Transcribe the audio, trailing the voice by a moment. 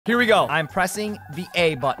Here we go. I'm pressing the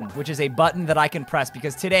A button, which is a button that I can press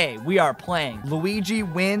because today we are playing Luigi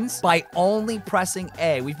wins by only pressing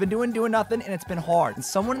A. We've been doing nothing and it's been hard. And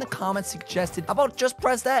someone in the comments suggested, how about just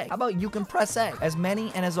press A? How about you can press A as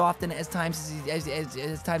many and as often as times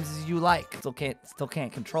as you like. Still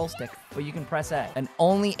can't control stick, but you can press A. An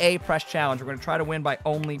only A press challenge. We're gonna try to win by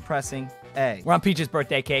only pressing A. We're on Peach's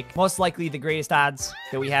birthday cake. Most likely the greatest odds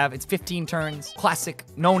that we have. It's 15 turns. Classic.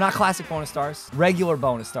 No, not classic bonus stars. Regular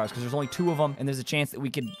bonus stars, because there's only 2 of them, and there's a chance that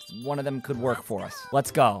one of them could work for us.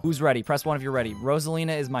 Let's go. Who's ready? Press 1 if you're ready.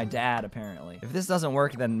 Rosalina is my dad, apparently. If this doesn't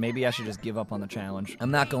work, then maybe I should just give up on the challenge. I'm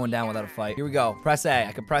not going down without a fight. Here we go. Press A.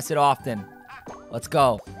 I can press it often. Let's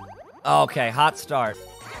go. Okay, hot start.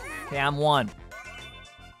 Okay, I'm 1.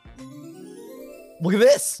 Look at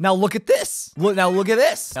this. Now look at this. Now look at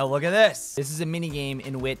this. Now look at this. This is a mini game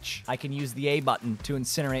in which I can use the A button to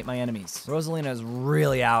incinerate my enemies. Rosalina is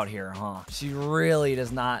really out here, huh? She really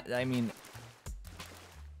does not, I mean,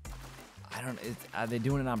 are they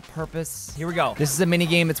doing it on purpose? Here we go. This is a mini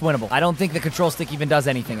game that's winnable. I don't think the control stick even does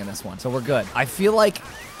anything in this one, so we're good. I feel like,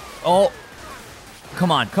 oh,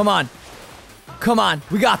 come on, come on. Come on,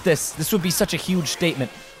 we got this. This would be such a huge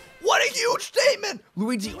statement. What a huge statement!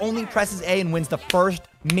 Luigi only presses A and wins the first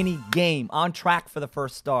mini game. On track for the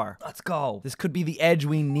first star. Let's go. This could be the edge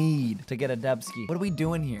we need to get a Dubski. What are we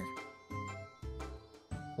doing here?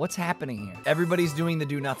 What's happening here? Everybody's doing the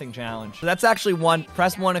do nothing challenge. So that's actually 1.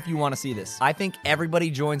 Press 1 if you want to see this. I think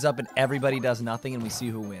everybody joins up and everybody does nothing and we see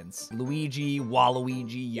who wins. Luigi,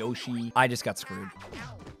 Waluigi, Yoshi. I just got screwed.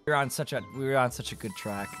 We were on such a good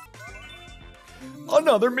track.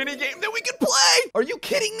 Another mini game that we can play! Are you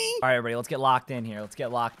kidding me? All right, everybody, let's get locked in here. Let's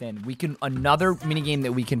get locked in. Another mini game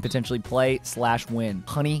that we can potentially play / win.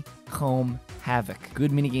 Honeycomb Havoc.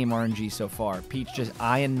 Good mini game RNG so far. Peach just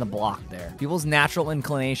eyeing the block there. People's natural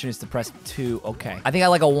inclination is to press 2. Okay. I think I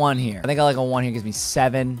like a 1 here. I think I like a 1 here. Gives me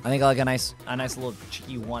 7. I think I like a nice little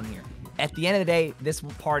cheeky 1 here. At the end of the day, this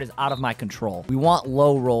part is out of my control. We want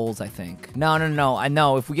low rolls, I think. No. I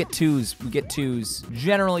know if we get 2s, we get 2s.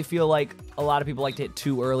 Generally feel like a lot of people like to hit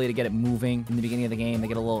 2 early to get it moving in the beginning of the game. They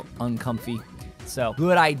get a little uncomfy. So,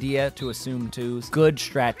 good idea to assume 2s. Good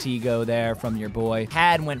stratego there from your boy.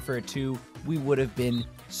 Had went for a 2, we would have been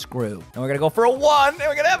screwed. And we're gonna go for a 1, and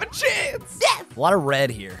we're gonna have a chance. Yes! A lot of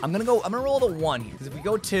red here. I'm gonna roll the 1 here. Because if we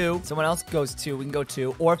go 2, someone else goes 2, we can go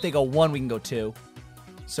 2. Or if they go 1, we can go 2.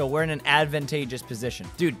 So we're in an advantageous position.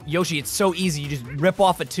 Dude, Yoshi, it's so easy. You just rip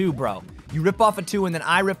off a 2, bro. You rip off a 2, and then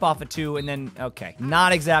I rip off a 2, and then, okay.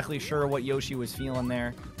 Not exactly sure what Yoshi was feeling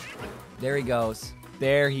there. There he goes.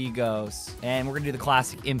 There he goes. And we're gonna do the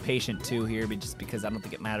classic impatient 2 here, but just because I don't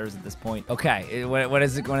think it matters at this point. Okay, when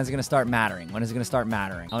is it gonna start mattering? When is it gonna start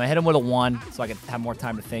mattering? I'm gonna hit him with a 1, so I can have more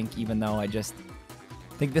time to think, even though I just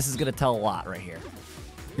think this is gonna tell a lot right here.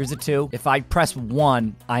 Here's a 2. If I press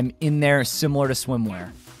 1, I'm in there similar to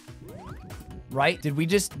swimwear. Right? Did we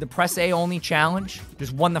just, the press A only challenge,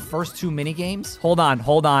 just won the first 2 mini games? Hold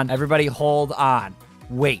on. Everybody hold on.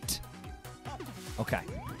 Wait. Okay.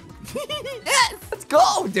 Yes! Let's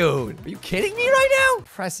go, dude. Are you kidding me right now?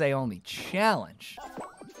 Press A only challenge.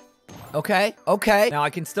 Okay. Now I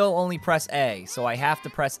can still only press A, so I have to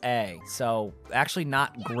press A. So actually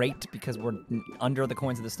not great because we're under the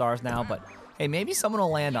coins of the stars now, but hey, maybe someone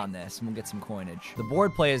will land on this and we'll get some coinage. The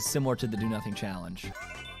board play is similar to the do nothing challenge.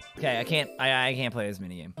 Okay, I can't play this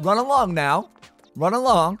minigame. Run along now. Run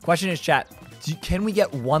along. Question is, chat, can we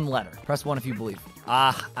get 1 letter? Press 1 if you believe.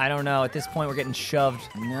 I don't know. At this point, we're getting shoved.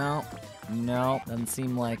 No. Doesn't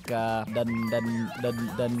seem like,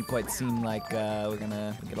 doesn't quite seem like we're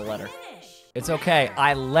gonna get a letter. It's okay.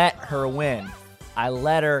 I let her win. I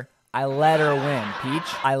let her win.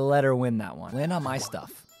 Peach, I let her win that one. Land on my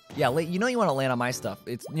stuff. Yeah, you know you want to land on my stuff.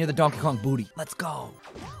 It's near the Donkey Kong booty. Let's go.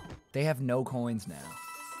 They have no coins now.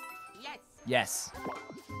 Yes.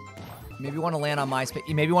 Maybe you want to land on my space.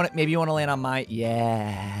 Maybe you want to land on my.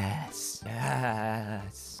 Yes.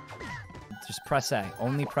 Just press A.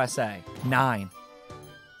 Only press A. 9.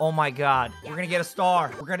 Oh my God. We're gonna get a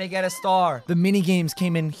star. The mini games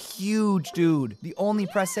came in huge, dude. The only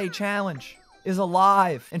press A challenge is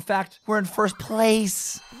alive. In fact, we're in first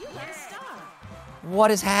place. What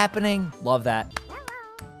is happening? Love that.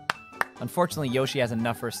 Unfortunately, Yoshi has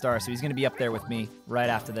enough for a star, so he's gonna be up there with me right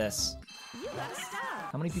after this.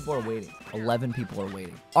 How many people are waiting? 11 people are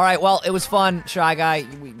waiting. All right, well, it was fun, Shy Guy.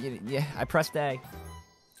 Yeah, I pressed A.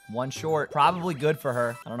 1 short. Probably good for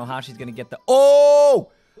her. I don't know how she's gonna get the...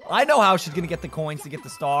 Oh! I know how she's gonna get the coins to get the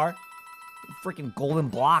star. Freaking golden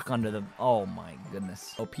block under the... Oh, my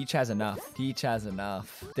goodness. Oh, Peach has enough.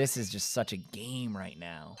 This is just such a game right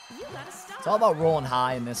now. It's all about rolling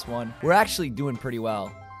high in this one. We're actually doing pretty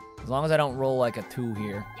well. As long as I don't roll like a 2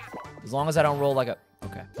 here. As long as I don't roll like a...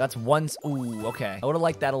 Okay. That's one... Ooh, okay. I would have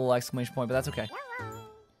liked that little exclamation point, but that's okay.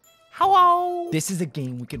 Hello! This is a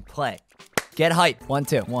game we can play. Get hype. 1,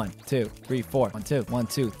 2. 1, 2, 3, 4. 1, 2. 1,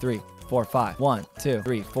 2, 3, 4, 5. 1, 2,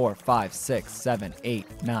 3, 4, 5, 6, 7,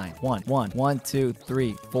 8, 9. 1, 1. 1, 2,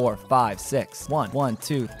 3, 4, 5, 6. 1, 1,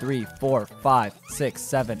 2, 3, 4, 5, 6,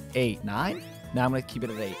 7, 8, 9? Now I'm gonna keep it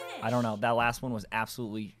at 8. I don't know. That last one was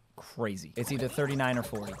absolutely crazy. It's either 39 or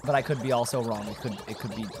 40, but I could be also wrong. It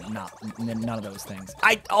could be not none of those things.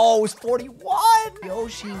 Oh, it's 41.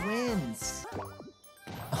 Yoshi wins.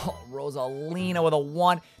 Oh, Rosalina with a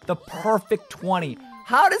 1, the perfect 20.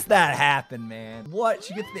 How does that happen, man? What?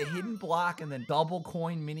 She gets the hidden block and then double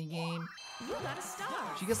coin minigame.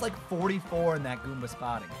 She gets like 44 in that Goomba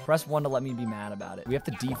spotting. Press 1 to let me be mad about it. We have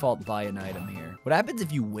to default buy an item here. What happens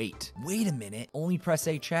if you wait? Wait a minute. Only press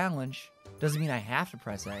A challenge. Doesn't mean I have to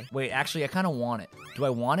press A. Wait, actually, I kind of want it. Do I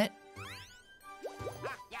want it?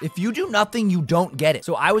 If you do nothing, you don't get it.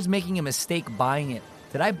 So I was making a mistake buying it.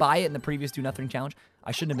 Did I buy it in the previous do nothing challenge?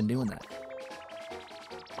 I shouldn't have been doing that.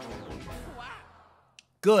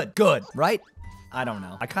 Good, right? I don't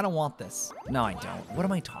know. I kind of want this. No, I don't. What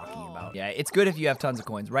am I talking about? Yeah, it's good if you have tons of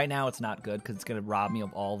coins. Right now, it's not good because it's going to rob me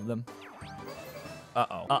of all of them.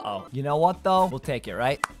 Uh-oh. You know what, though? We'll take it,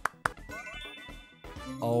 right?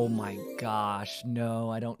 Oh my gosh,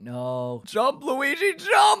 no, I don't know. Jump, Luigi,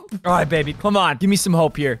 jump! All right, baby, come on. Give me some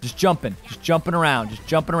hope here. Just jumping around,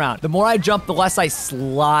 The more I jump, the less I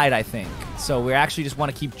slide, I think. So we actually just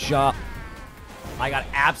want to keep jump. I got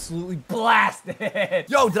absolutely blasted.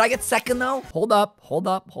 Yo, did I get second though? Hold up.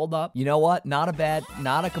 You know what? Not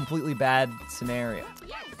a completely bad scenario.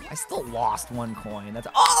 I still lost 1 coin.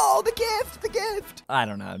 Oh, the gift. I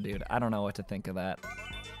don't know, dude. I don't know what to think of that.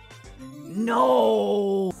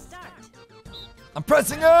 No! I'm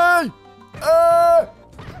pressing A!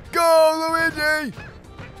 Go, Luigi!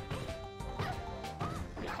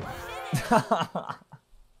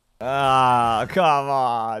 Ah, come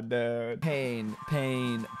on, dude. Pain.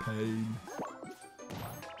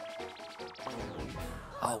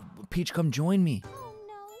 Oh, Peach, come join me.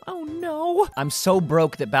 Oh, no. I'm so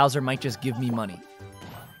broke that Bowser might just give me money.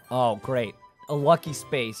 Oh, great. A lucky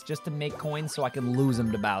space just to make coins so I can lose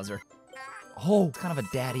them to Bowser. Oh, it's kind of a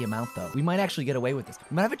daddy amount, though. We might actually get away with this.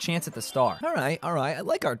 We might have a chance at the star. All right. I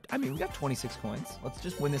like I mean, we got 26 coins. Let's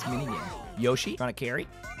just win this minigame. Yoshi, trying to carry?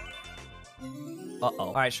 Uh-oh.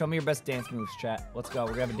 All right, show me your best dance moves, chat. Let's go.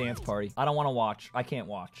 We're gonna have a dance party. I don't want to watch. I can't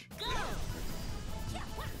watch.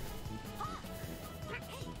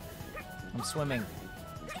 I'm swimming.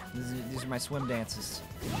 These are my swim dances.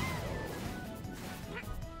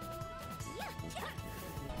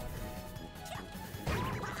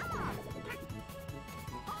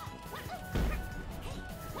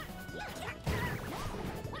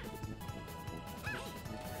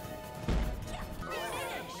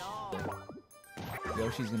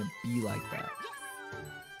 Yoshi's gonna be like that.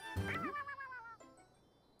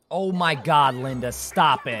 Oh my God, Linda,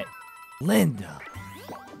 stop it. Linda.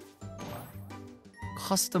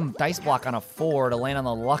 Custom dice block on a 4 to land on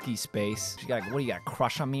the lucky space. What do you got, a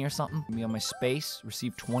crush on me or something? Me on my space,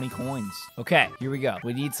 receive 20 coins. Okay, here we go.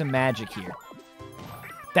 We need some magic here.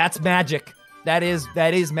 That's magic. That is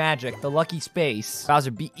magic. The lucky space. Bowser,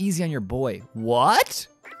 be easy on your boy. What?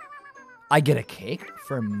 I get a cake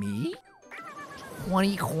for me?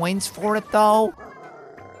 20 coins for it, though?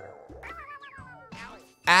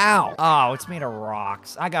 Ow. Oh, it's made of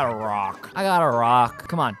rocks. I got a rock.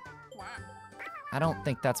 Come on. I don't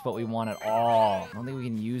think that's what we want at all. I don't think we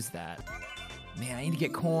can use that. Man, I need to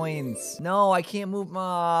get coins. No, I can't move. Oh,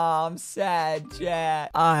 I'm sad,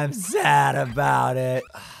 chat. I'm sad about it.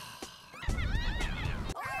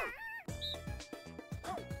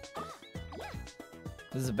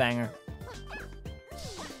 This is a banger.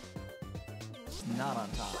 Not on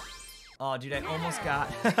top. Oh, dude, I almost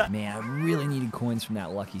got... Man, I really needed coins from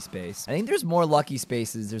that lucky space. I think there's more lucky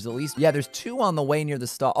spaces. There's at least... Yeah, there's 2 on the way near the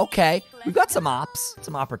star. Okay, we've got some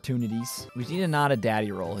opportunities. We need to not a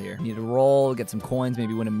daddy roll here. We need to roll, get some coins,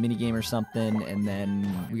 maybe win a minigame or something, and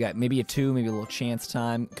then we got maybe a 2, maybe a little chance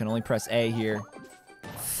time. Can only press A here.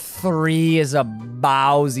 3 is a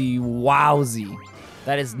wowsy.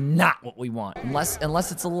 That is not what we want.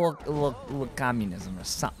 Unless it's a little communism or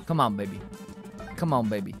something. Come on, baby. Come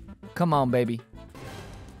on, baby.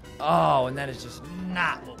 Oh, and that is just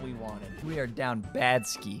not what we wanted. We are down bad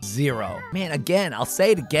ski. 0. Man, again, I'll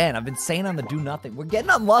say it again. I've been saying on the do nothing. We're getting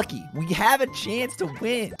unlucky. We have a chance to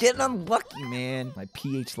win. Getting unlucky, man. My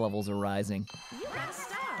pH levels are rising.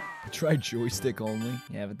 Try joystick only.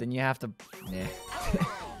 Yeah, but then you have to... Yeah.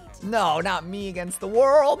 No, not me against the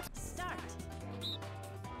world.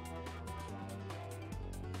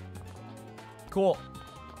 Cool.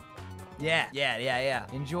 Yeah.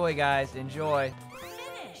 Enjoy, guys. Enjoy.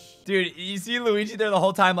 Dude, you see Luigi there the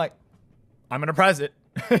whole time like, I'm gonna press it.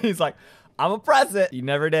 He's like, I'm gonna press it. He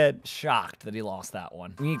never did. Shocked that he lost that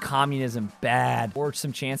one. We need communism bad. Or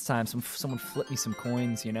some chance time. Someone flip me some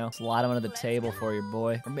coins, you know? Slide them under the table for your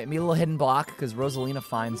boy. Or maybe a little hidden block because Rosalina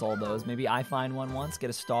finds all those. Maybe I find one once, get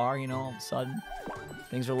a star, you know, all of a sudden.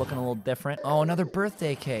 Things are looking a little different. Oh, another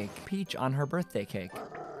birthday cake. Peach on her birthday cake.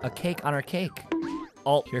 A cake on her cake.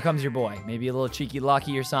 Oh, here comes your boy. Maybe a little cheeky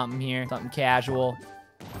lucky or something here. Something casual.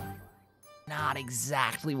 Not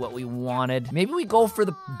exactly what we wanted. Maybe we go for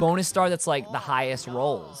the bonus star that's like the highest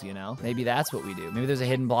rolls, you know? Maybe that's what we do. Maybe there's a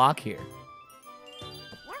hidden block here.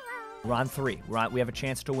 We're on 3. We have a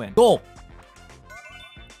chance to win. Goal!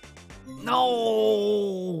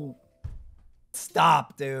 No!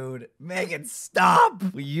 Stop, dude. Megan, stop!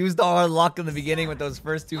 We used all our luck in the beginning with those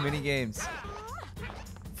first 2 mini games.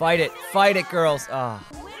 Fight it, girls. Ah.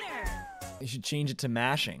 They should change it to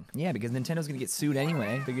mashing. Yeah, because Nintendo's gonna get sued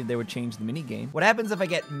anyway. Figured they would change the mini game. What happens if I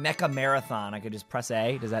get Mecha Marathon? I could just press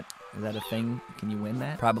A. Is that a thing? Can you win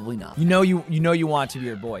that? Probably not. You know you want to be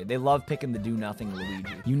your boy. They love picking the do nothing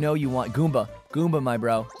Luigi. You know you want Goomba, my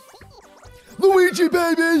bro. Luigi,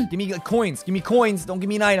 baby! Give me coins. Give me coins. Don't give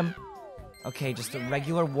me an item. Okay, just a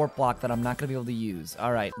regular warp block that I'm not gonna be able to use.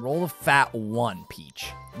 All right, roll a fat 1, Peach.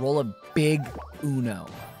 Roll a big Uno.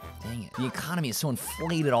 Dang it. The economy is so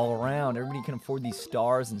inflated all around. Everybody can afford these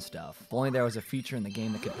stars and stuff. If only there was a feature in the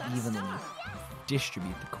game that could evenly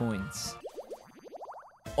distribute the coins.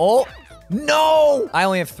 Oh, no! I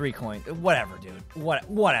only have 3 coins. Whatever, dude.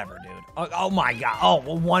 Whatever, dude. Oh my God.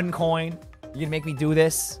 Oh, 1 coin. You gonna make me do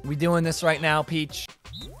this? We doing this right now, Peach?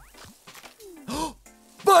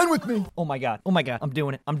 Fine with me. Oh my God. I'm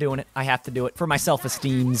doing it. I have to do it for my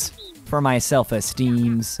self-esteems.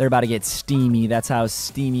 They're about to get steamy. That's how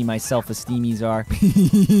steamy my self-esteemies are.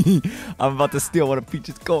 I'm about to steal one of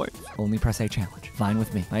Peach's coins. Only press A challenge. Fine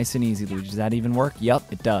with me. Nice and easy, Luigi. Does that even work?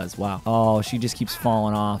 Yup, it does. Wow. Oh, she just keeps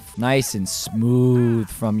falling off. Nice and smooth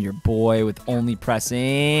from your boy with only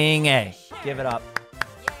pressing A. Give it up.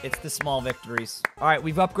 It's the small victories. All right,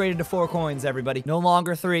 we've upgraded to 4 coins, everybody. No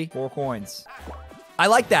longer 3, 4 coins. I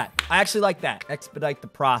like that. I actually like that. Expedite the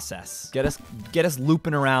process. Get us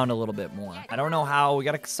looping around a little bit more. I don't know how. We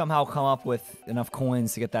gotta somehow come up with enough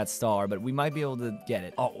coins to get that star, but we might be able to get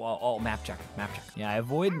it. Oh, map check. Yeah, I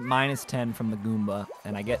avoid -10 from the Goomba,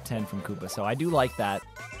 and I get 10 from Koopa, so I do like that.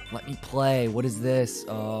 Let me play. What is this?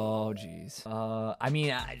 Oh, jeez. I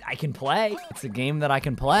mean, I can play. It's a game that I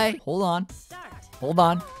can play. Hold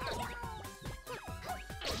on.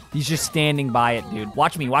 He's just standing by it, dude.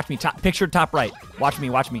 Watch me. Picture top right. Watch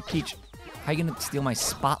me. Peach, how you gonna steal my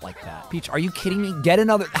spot like that? Peach, are you kidding me? Get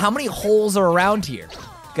another. How many holes are around here?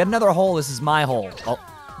 Get another hole. This is my hole. Oh,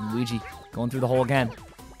 Luigi, going through the hole again.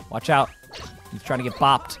 Watch out. He's trying to get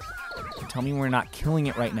bopped. Tell me we're not killing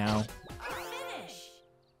it right now.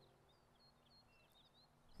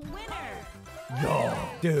 Yo,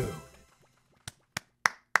 dude.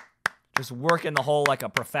 Just working the hole like a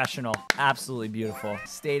professional. Absolutely beautiful.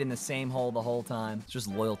 Stayed in the same hole the whole time. It's just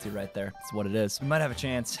loyalty right there. That's what it is. We might have a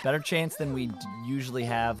chance. Better chance than we usually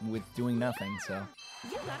have with doing nothing, so.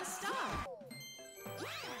 You got a star.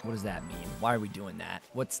 What does that mean? Why are we doing that?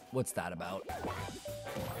 What's that about?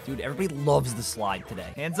 Dude, everybody loves the slide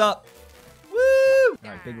today. Hands up. Woo! All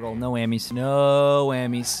right, big roll. No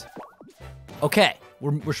whammies. Okay.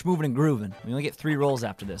 We're schmoovin' and grooving. We only get 3 rolls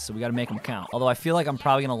after this, so we gotta make them count. Although I feel like I'm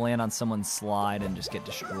probably gonna land on someone's slide and just get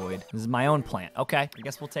destroyed. This is my own plan. Okay, I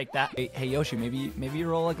guess we'll take that. Hey Yoshi, maybe you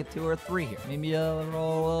roll like a 2 or a 3 here. Maybe you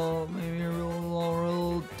roll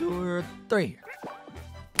 2 or 3 here.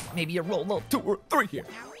 Maybe you roll a 2 or 3 here.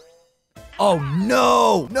 Oh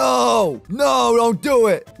no! Don't do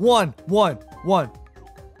it! 1.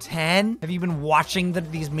 10? Have you been watching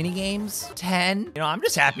these mini games? 10? You know, I'm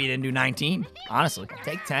just happy you didn't do 19. Honestly, I'll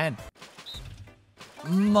take 10.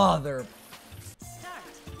 Mother.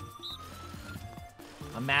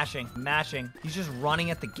 I'm mashing. He's just running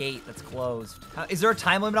at the gate that's closed. Is there a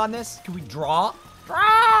time limit on this? Can we draw?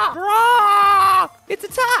 Draw! It's a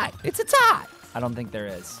tie. I don't think there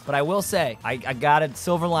is. But I will say, I got a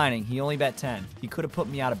silver lining. He only bet 10. He could have put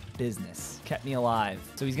me out of business. Kept me alive.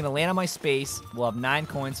 So he's gonna land on my space. We'll have 9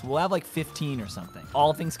 coins. We'll have like 15 or something.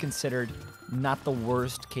 All things considered, not the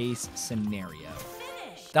worst case scenario.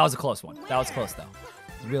 That was a close one. That was close though.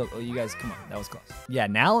 Real, you guys, come on. That was close. Yeah,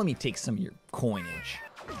 now let me take some of your coinage.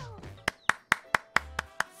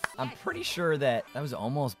 I'm pretty sure that was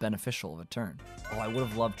almost beneficial of a turn. Oh, I would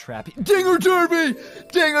have loved trappy. Dinger Derby!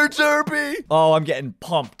 Dinger Derby! Oh, I'm getting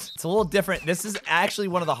pumped. It's a little different. This is actually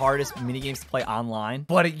one of the hardest minigames to play online.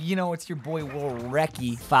 But, you know, it's your boy, Will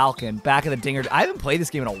Recky Falcon, back of the Dinger. I haven't played this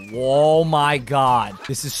game in a... Oh, my God.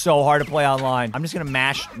 This is so hard to play online. I'm just going to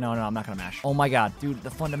mash. No, I'm not going to mash. Oh, my God. Dude,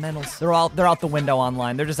 the fundamentals. They're out the window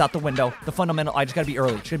online. They're just out the window. The fundamental... I just got to be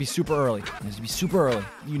early. It's going to be super early. It has to be super early.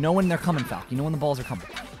 You know when they're coming, Falc. You know when the balls are coming.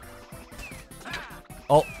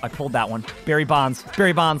 Oh, I pulled that one. Barry Bonds.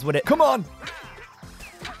 Barry Bonds with it. Come on.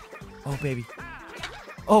 Oh, baby.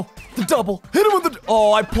 Oh, the double. Hit him with the...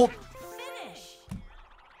 Oh, I pulled...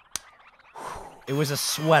 It was a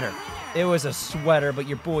sweater. It was a sweater, but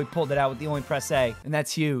your boy pulled it out with the only press A, and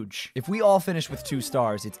that's huge. If we all finish with 2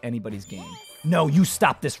 stars, it's anybody's game. No, you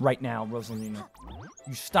stop this right now, Rosalina.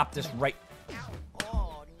 You stop this right...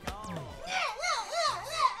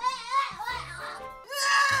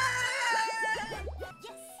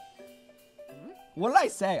 What did I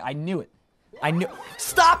say? I knew it. I knew.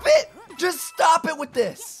 Stop it! Just stop it with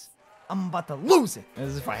this. I'm about to lose it.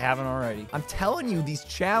 As if I haven't already. I'm telling you, these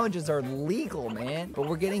challenges are legal, man. But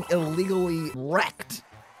we're getting illegally wrecked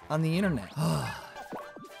on the internet.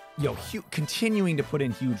 Yo, continuing to put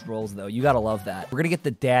in huge rolls, though. You gotta love that. We're gonna get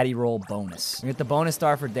the daddy roll bonus. We're gonna get the bonus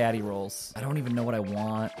star for daddy rolls. I don't even know what I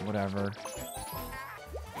want. Whatever.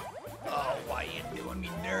 Oh, why you doing me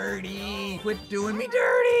dirty? Quit doing me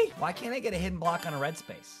dirty. Why can't I get a hidden block on a red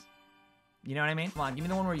space? You know what I mean? Come on, give me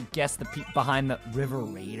the one where you guess the peep behind the River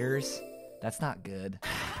Raiders. That's not good.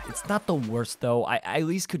 It's not the worst, though. I at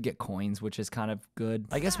least could get coins, which is kind of good.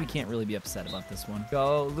 I guess we can't really be upset about this one.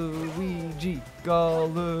 Go, Luigi. Go,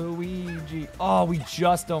 Luigi. Oh, we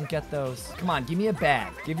just don't get those. Come on, give me a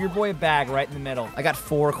bag. Give your boy a bag right in the middle. I got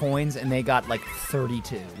 4 coins, and they got, like,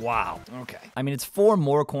 32. Wow. Okay. I mean, it's 4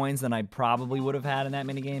 more coins than I probably would have had in that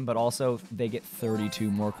minigame, but also they get 32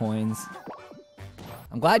 more coins.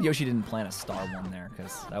 I'm glad Yoshi didn't plant a star one there,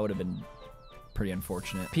 because that would have been pretty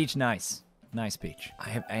unfortunate. Peach, nice. Nice, Peach. I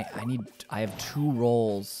have 2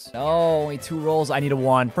 rolls. No, only 2 rolls. I need a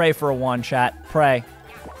 1. Pray for a 1, chat. Pray.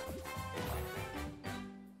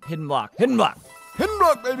 Hidden block. Hidden block. Hidden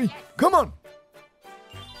block, baby. Come on.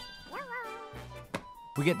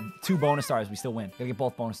 We get 2 bonus stars. We still win. Gotta get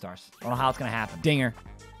both bonus stars. I don't know how it's gonna happen. Dinger.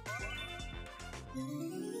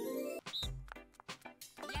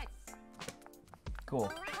 Yes.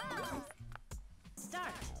 Cool.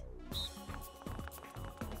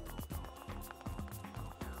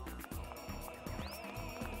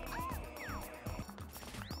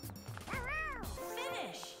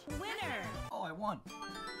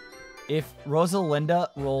 If Rosalinda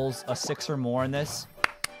rolls a 6 or more in this,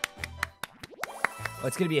 oh,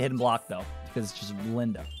 it's gonna be a hidden block though, because it's just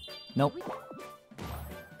Linda. Nope.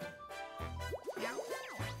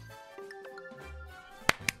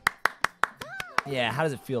 Yeah, how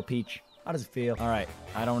does it feel, Peach? How does it feel? All right,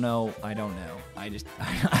 I don't know. I just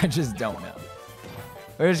don't know.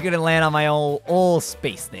 We're just gonna land on my old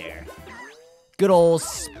space there. Good old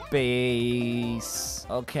space.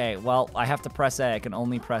 Okay, well, I have to press A. I can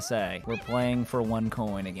only press A. We're playing for 1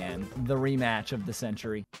 coin again. The rematch of the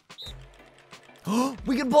century.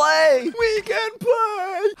 We can play! We can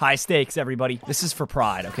play! High stakes, everybody. This is for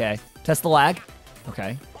pride, okay? Test the lag.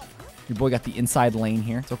 Okay. Your boy got the inside lane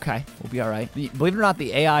here. It's okay. We'll be all right. Believe it or not,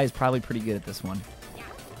 the AI is probably pretty good at this one.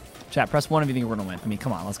 Chat, press 1 if you think we're gonna win. I mean,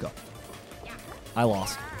 come on, let's go. I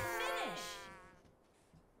lost.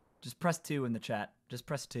 Just press 2 in the chat. Just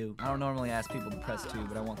press 2. I don't normally ask people to press 2,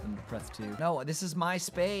 but I want them to press 2. No, this is my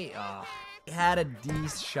space. He had a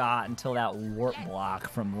decent shot until that warp block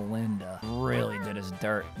from Linda really did his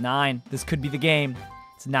dirt. 9. This could be the game.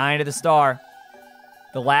 It's 9 to the star.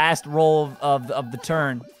 The last roll of the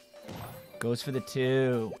turn. Goes for the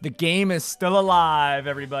 2. The game is still alive,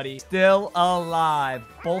 everybody. Still alive.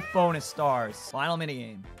 Both bonus stars. Final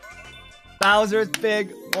minigame. Bowser's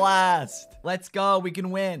Big Blast. Let's go. We can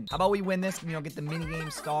win. How about we win this? You know, get the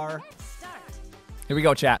minigame star. Here we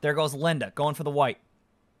go, chat. There goes Linda, going for the white.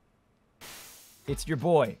 It's your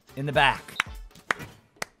boy in the back.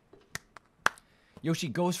 Yoshi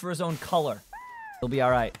goes for his own color. He'll be all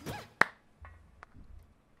right.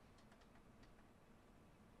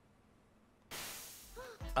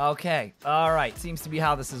 Okay. All right. Seems to be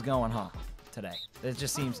how this is going, huh? Today. It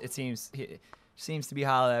just seems. It seems to be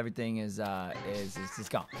how everything is gone.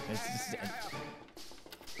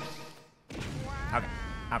 Okay.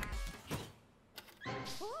 Okay.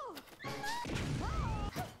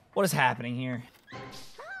 What is happening here?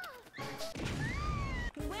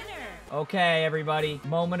 Winner. Okay, everybody.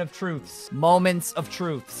 Moment of truths. Moments of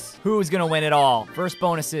truths. Who's gonna win it all? First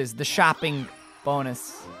bonus is the shopping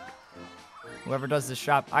bonus. Whoever does the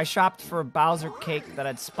shop. I shopped for a Bowser cake that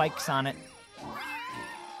had spikes on it.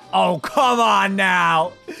 Oh, come on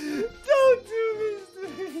now. Don't do this to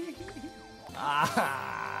me.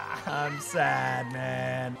 I'm sad,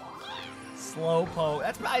 man. Slowpoke.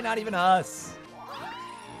 That's probably not even us.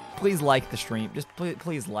 Please like the stream. Just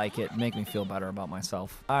please like it. Make me feel better about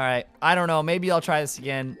myself. All right. I don't know. Maybe I'll try this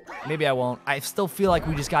again. Maybe I won't. I still feel like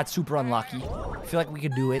we just got super unlucky. I feel like we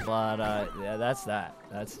could do it, but yeah, that's that.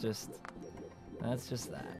 That's just that.